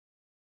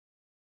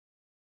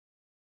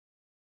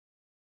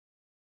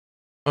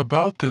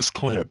About this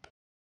clip.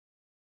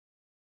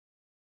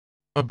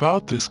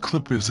 About this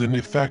clip is an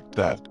effect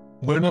that,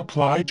 when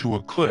applied to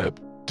a clip,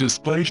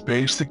 displays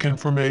basic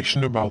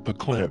information about the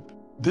clip.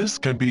 This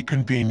can be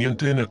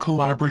convenient in a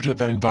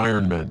collaborative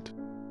environment.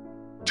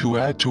 To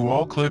add to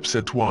all clips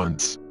at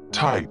once,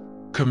 type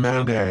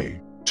Command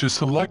A. To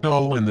select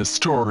all in the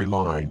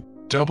storyline,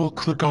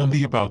 double-click on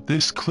the About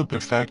This Clip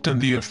effect in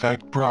the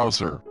effect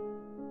browser.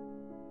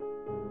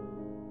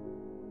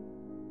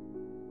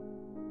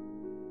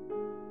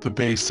 The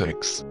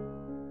basics.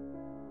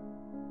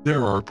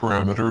 There are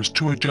parameters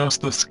to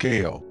adjust the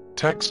scale,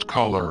 text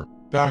color,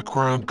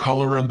 background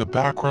color and the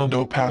background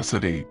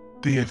opacity.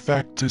 The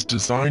effect is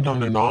designed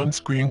on an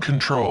on-screen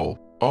control.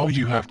 All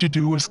you have to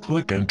do is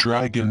click and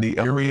drag in the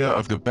area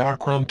of the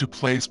background to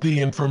place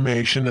the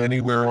information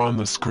anywhere on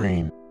the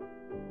screen.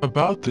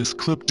 About This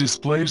Clip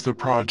displays the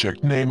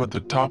project name at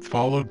the top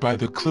followed by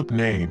the clip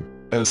name,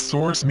 as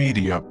source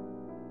media.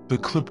 The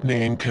clip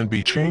name can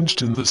be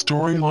changed in the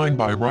storyline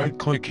by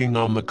right-clicking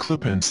on the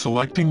clip and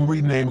selecting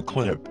Rename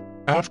Clip.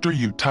 After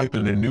you type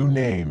in a new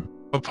name,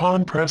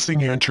 upon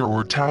pressing Enter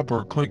or Tab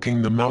or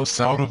clicking the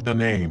mouse out of the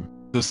name,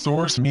 the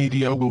source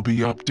media will be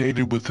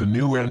updated with a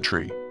new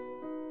entry.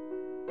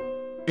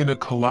 In a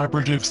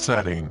collaborative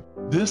setting,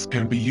 this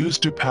can be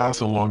used to pass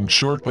along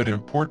short but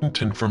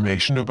important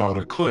information about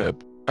a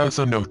clip, as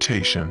a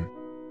notation.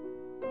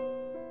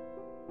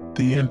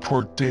 The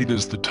import date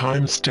is the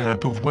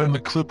timestamp of when the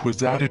clip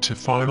was added to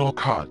Final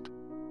Cut.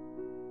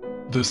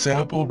 The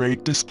sample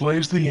rate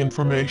displays the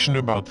information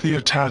about the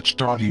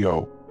attached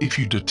audio. If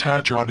you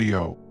detach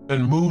audio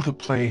and move the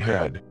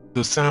playhead,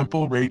 the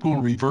sample rate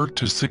will revert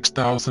to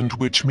 6000,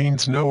 which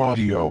means no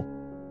audio.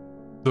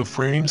 The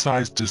frame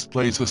size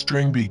displays a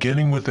string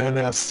beginning with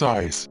NS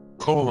size,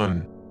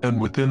 and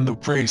within the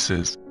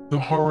braces, the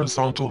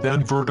horizontal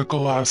then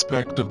vertical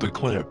aspect of the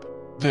clip.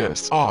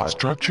 This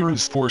structure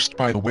is forced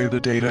by the way the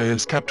data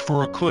is kept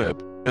for a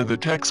clip, and the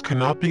text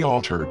cannot be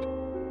altered.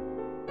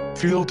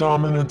 Field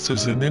dominance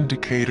is an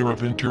indicator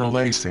of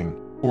interlacing,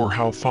 or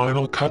how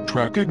Final Cut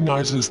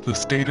recognizes the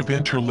state of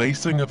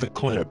interlacing of a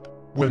clip.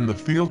 When the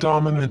field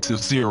dominance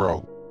is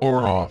 0,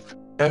 or off,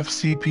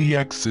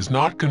 FCPX is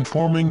not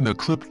conforming the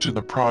clip to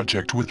the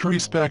project with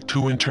respect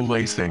to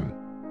interlacing.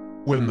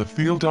 When the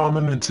field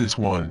dominance is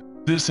 1,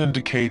 this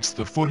indicates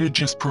the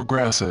footage is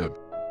progressive.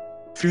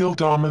 Field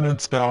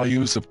dominance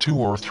values of 2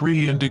 or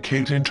 3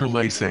 indicate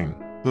interlacing.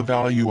 The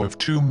value of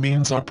 2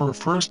 means upper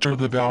first or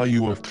the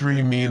value of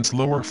 3 means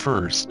lower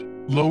first.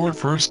 Lower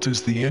first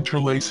is the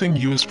interlacing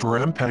used for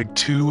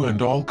MPEG-2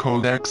 and all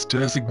codecs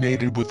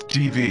designated with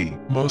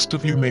DV. Most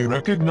of you may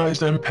recognize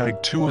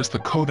MPEG-2 as the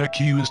codec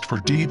used for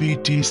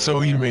DVD,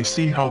 so you may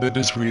see how that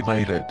is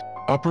related.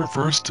 Upper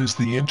first is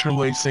the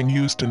interlacing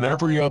used in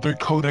every other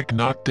codec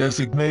not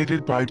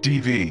designated by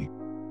DV.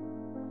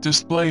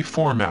 Display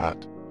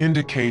format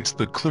indicates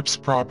the clip's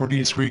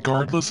properties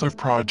regardless of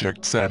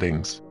project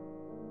settings.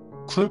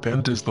 Clip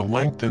end is the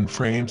length in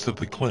frames of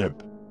the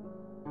clip.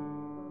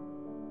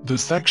 The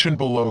section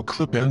below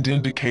clip end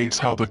indicates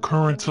how the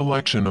current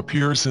selection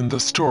appears in the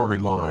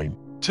storyline.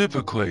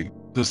 Typically,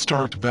 the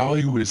start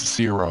value is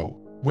 0.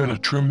 When a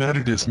trim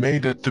edit is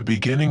made at the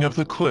beginning of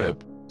the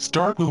clip,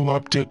 start will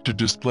update to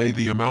display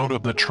the amount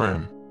of the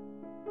trim.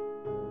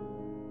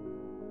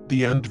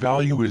 The end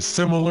value is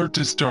similar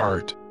to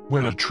start.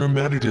 When a trim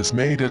edit is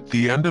made at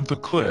the end of the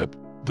clip,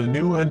 the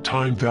new end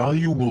time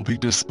value will be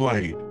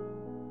displayed.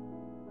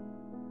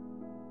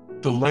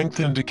 The length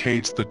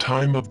indicates the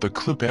time of the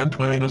clip end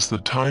minus the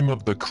time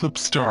of the clip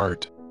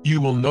start. You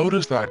will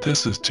notice that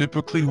this is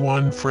typically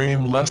 1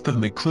 frame less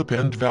than the clip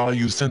end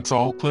value since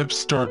all clips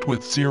start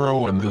with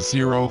 0 and the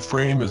 0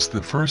 frame is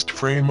the first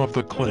frame of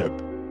the clip.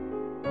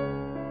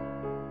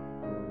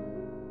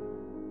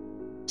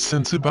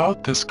 Since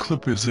About This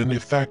Clip is in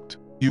effect,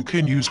 you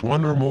can use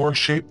 1 or more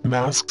shape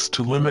masks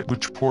to limit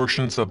which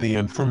portions of the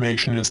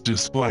information is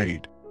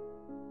displayed.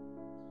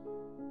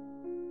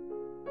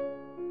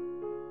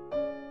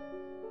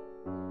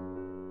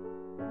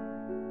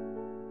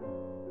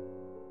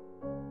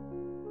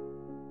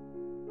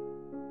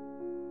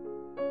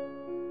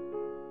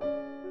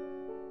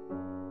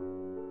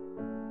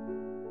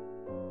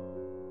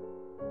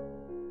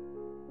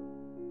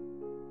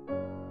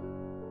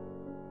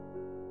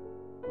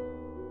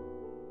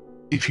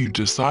 If you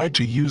decide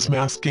to use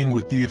masking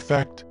with the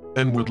effect,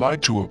 and would like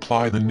to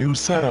apply the new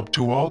setup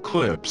to all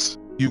clips,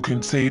 you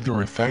can save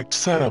your effect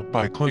setup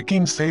by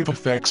clicking Save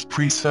Effects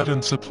Preset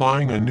and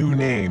supplying a new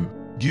name.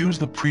 Use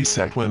the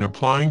preset when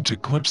applying to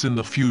clips in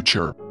the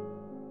future.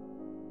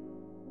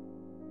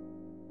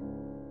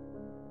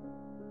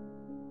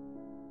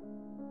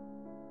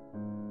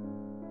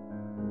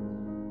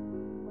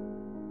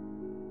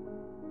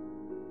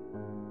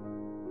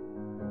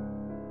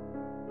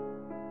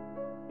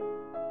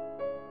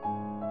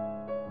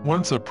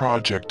 Once a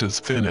project is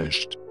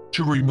finished,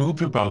 to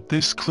remove About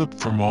This Clip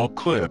from all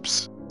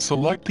clips,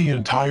 select the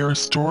entire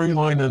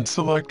storyline and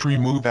select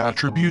Remove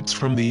Attributes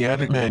from the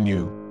Edit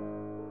menu.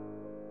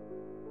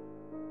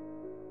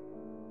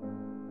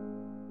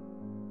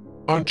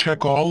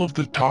 Uncheck all of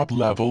the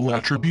top-level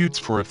attributes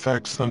for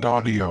effects and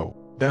audio,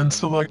 then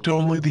select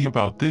only the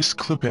About This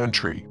Clip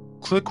entry.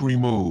 Click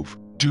Remove.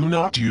 Do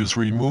not use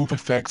Remove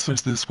Effects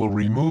as this will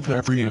remove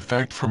every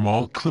effect from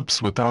all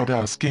clips without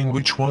asking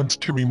which ones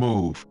to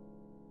remove.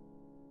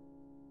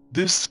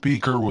 This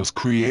speaker was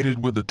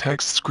created with a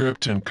text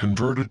script and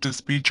converted to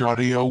speech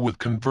audio with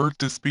Convert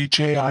to Speech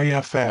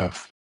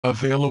AIFF,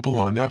 available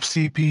on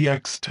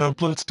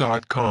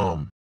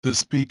fcpxtemplates.com. The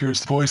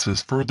speaker's voice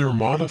is further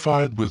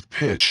modified with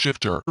pitch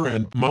shifter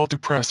and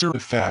multipressor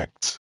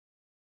effects.